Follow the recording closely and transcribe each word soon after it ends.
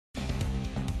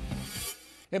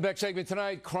Impact segment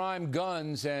tonight, crime,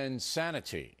 guns, and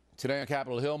sanity. Today on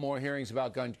Capitol Hill, more hearings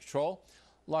about gun control.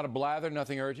 A lot of blather,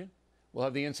 nothing urgent. We'll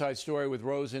have the inside story with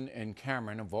Rosen and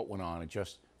Cameron of what went on in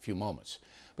just a few moments.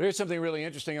 But here's something really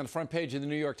interesting. On the front page of the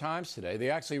New York Times today, they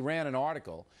actually ran an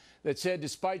article that said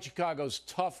despite Chicago's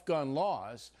tough gun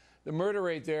laws, the murder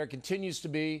rate there continues to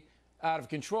be out of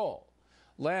control.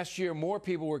 Last year, more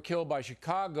people were killed by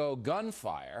Chicago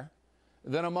gunfire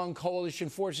than among coalition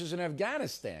forces in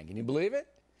Afghanistan. Can you believe it?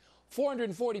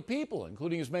 440 people,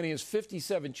 including as many as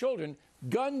 57 children,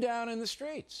 gunned down in the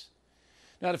streets.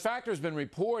 Now, the Factor has been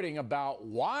reporting about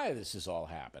why this is all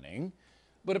happening,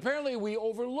 but apparently we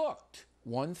overlooked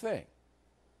one thing.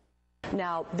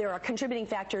 Now, there are contributing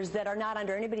factors that are not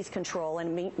under anybody's control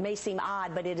and may seem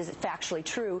odd, but it is factually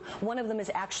true. One of them is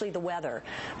actually the weather.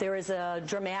 There is a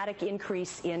dramatic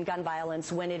increase in gun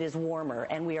violence when it is warmer,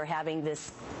 and we are having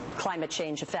this climate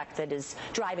change effect that is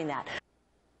driving that.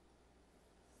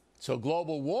 So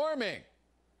global warming,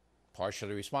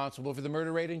 partially responsible for the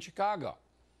murder rate in Chicago.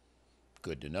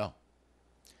 Good to know.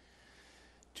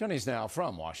 Joining us now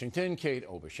from Washington, Kate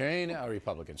Obenshain, a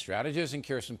Republican strategist, and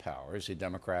Kirsten Powers, a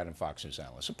Democrat and Fox News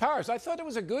analyst. So Powers, I thought it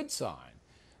was a good sign.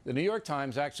 The New York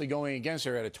Times actually going against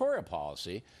their editorial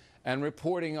policy and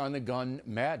reporting on the gun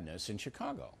madness in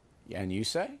Chicago. And you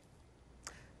say?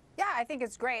 Yeah, I think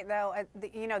it's great, though.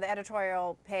 You know, the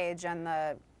editorial page and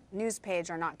the news page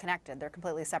are not connected. They're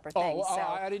completely separate things.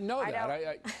 Oh, I didn't know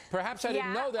that. Perhaps I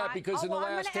didn't know that because in the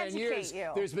last 10 years,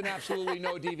 there's been absolutely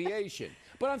no deviation.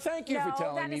 But thank you for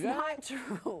telling me that. No, that is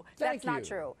not true. That's not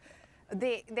true.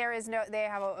 They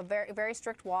have a very, very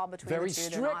strict wall between the two.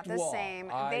 They're not the same.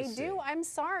 They do. I'm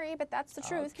sorry, but that's the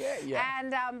truth. Okay, yeah.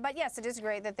 And but yes, it is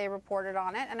great that they reported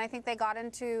on it, and I think they got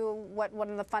into one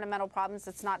of the fundamental problems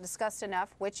that's not discussed enough,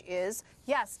 which is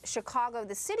yes, Chicago,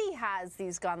 the city has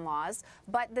these gun laws,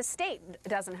 but the state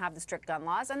doesn't have the strict gun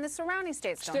laws, and the surrounding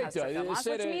states don't have strict gun laws,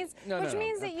 which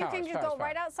means that you can go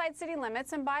right outside city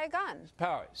limits and buy a gun.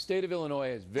 State of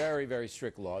Illinois has very, very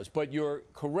strict laws, but you're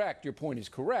correct. Your point is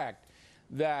correct.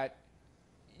 That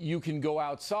you can go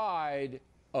outside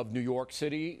of New York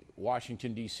City,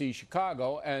 Washington, D.C.,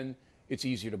 Chicago, and it's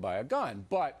easier to buy a gun.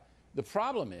 But the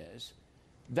problem is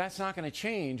that's not going to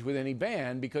change with any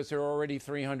ban because there are already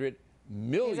 300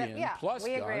 million plus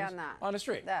guns on the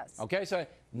street. Yes. Okay, so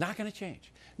not going to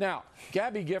change. Now,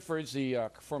 Gabby Giffords, the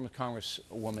former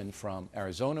congresswoman from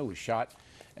Arizona, was shot,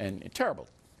 and terrible.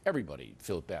 Everybody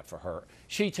feels bad for her.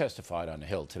 She testified on the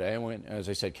Hill today, and as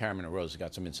I said, Cameron and Rose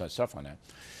got some inside stuff on that.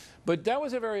 But that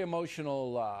was a very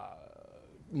emotional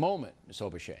moment, Ms.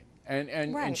 Obenshain.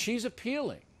 And she's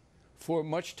appealing for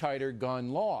much tighter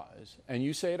gun laws. And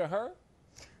you say to her?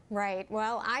 Right.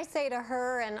 Well, I say to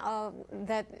her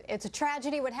that it's a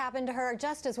tragedy what happened to her,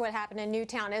 just as what happened in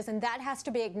Newtown is, and that has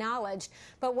to be acknowledged.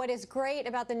 But what is great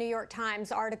about the New York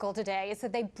Times article today is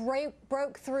that they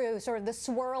broke through sort of the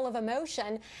swirl of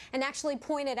emotion and actually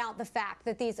pointed out the fact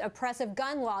that these oppressive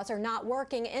gun laws are not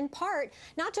working, in part,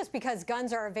 not just because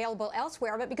guns are available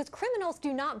elsewhere, but because criminals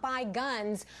do not buy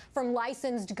guns from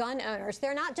licensed gun owners.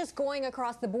 They're not just going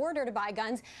across the border to buy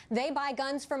guns. They buy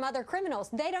guns from other criminals.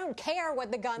 They don't care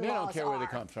what the gun They don't care where they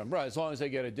come from, right? As long as they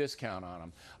get a discount on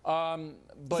them.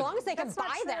 But as long as they can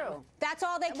buy them, that's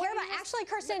all they care about. Actually,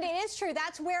 Kirsten, it is true.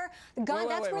 That's where the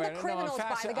the criminals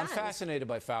buy the guns. I'm fascinated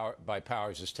by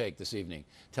Powers' take this evening,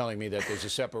 telling me that there's a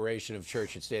separation of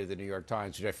church and state of the New York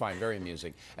Times, which I find very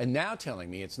amusing, and now telling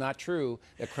me it's not true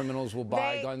that criminals will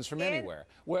buy guns from anywhere.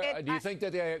 Do you think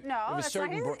that they have a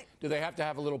certain? Do they have to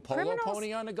have a little polo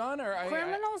pony on the gun, or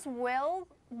criminals will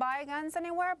buy guns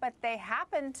anywhere, but they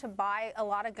happen to buy a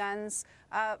lot of guns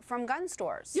from gun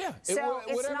stores. Yeah, so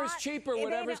whatever's cheaper,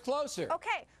 whatever's closer.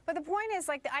 Okay, but the point is,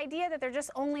 like, the idea that they're just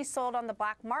only sold on the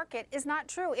black market is not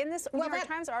true. In this New York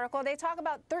Times article, they talk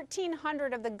about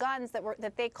 1,300 of the guns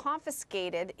that they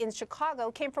confiscated in Chicago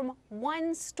came from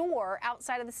one store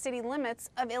outside of the city limits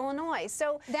of Illinois.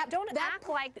 So don't act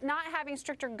like not having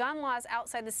stricter gun laws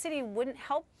outside the city wouldn't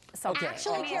help. Okay.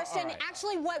 Actually, Kirsten,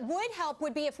 actually what would help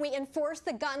would be if we enforce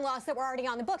the gun laws that were already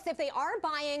on the books. If they are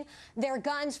buying their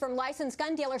guns from licensed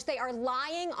gun dealers, they are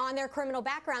lying on their criminal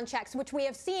background checks, which we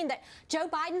have seen that Joe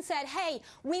Biden said, hey,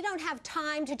 we don't have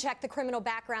time to check the criminal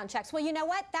background checks. Well, you know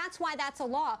what? That's why that's a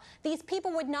law. These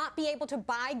people would not be able to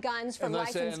buy guns from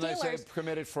licensed dealers. Unless they've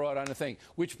committed fraud on the thing.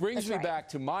 Which brings me back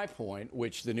to my point,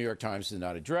 which the New York Times did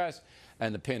not address,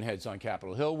 and the pinheads on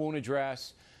Capitol Hill won't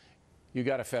address. You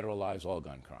got to federalize all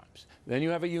gun crimes. Then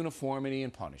you have a uniformity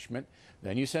in punishment.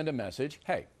 Then you send a message,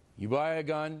 hey, you buy a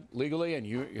gun legally and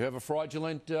you have a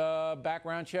fraudulent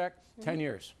background check, 10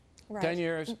 years. Right. 10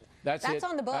 years. That's it.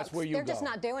 on the books. That's where you They're go. just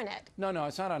not doing it. No,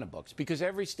 it's not on the books because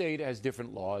every state has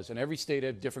different laws and every state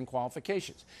has different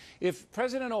qualifications. If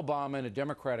President Obama and the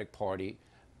Democratic Party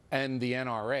and the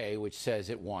NRA, which says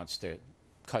it wants to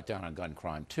cut down on gun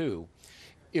crime too,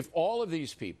 if all of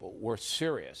these people were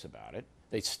serious about it,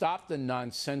 they'd stop the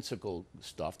nonsensical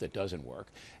stuff that doesn't work,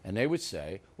 and they would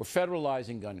say, we're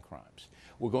federalizing gun crimes.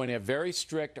 We're going to have very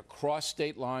strict across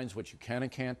state lines what you can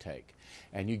and can't take.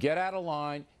 And you get out of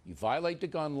line, you violate the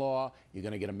gun law, you're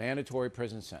going to get a mandatory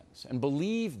prison sentence. And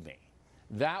believe me,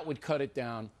 that would cut it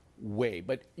down way.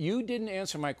 But you didn't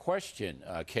answer my question,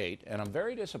 Kate, and I'm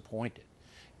very disappointed.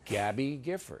 Gabby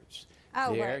Giffords,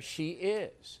 there she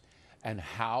is. And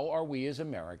how are we as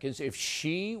Americans, if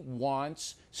she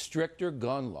wants stricter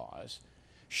gun laws,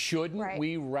 shouldn't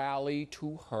we rally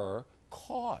to her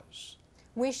cause?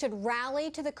 We should rally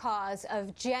to the cause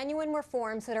of genuine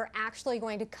reforms that are actually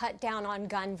going to cut down on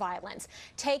gun violence.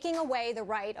 Taking away the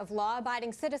right of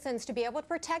law-abiding citizens to be able to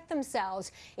protect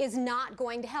themselves is not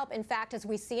going to help. In fact, as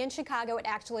we see in Chicago, it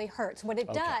actually hurts. What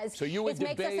it does is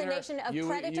makes us a nation of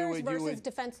predators versus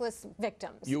defenseless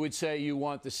victims. You would say you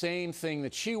want the same thing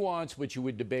that she wants, but you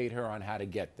would debate her on how to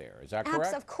get there. Is that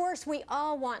correct? Of course, we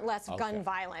all want less gun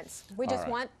violence. We just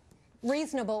want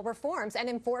reasonable reforms and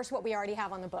enforce what we already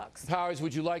have on the books. Powers,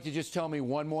 would you like to just tell me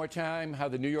one more time how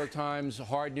the New York Times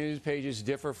hard news pages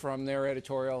differ from their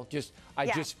editorial? Just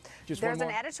There's one more.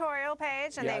 an editorial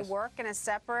page, and they work in a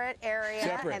separate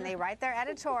area, and they write their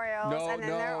editorials, and then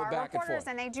there are reporters,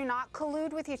 and they do not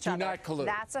collude with each other. Do not collude.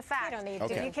 That's a fact. You don't need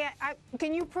to. You can't.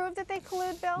 Can you prove that they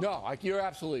collude, Bill? No, you're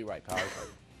absolutely right, Powers.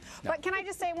 No. But can I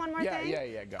just say one more thing?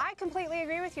 Yeah, go. I completely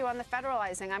agree with you on the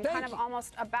federalizing. I'm kind of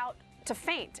almost about to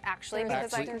faint, actually,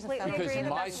 because I completely agree that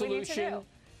my that's what we need to do. solution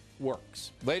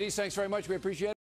works. Ladies, thanks very much. We appreciate it.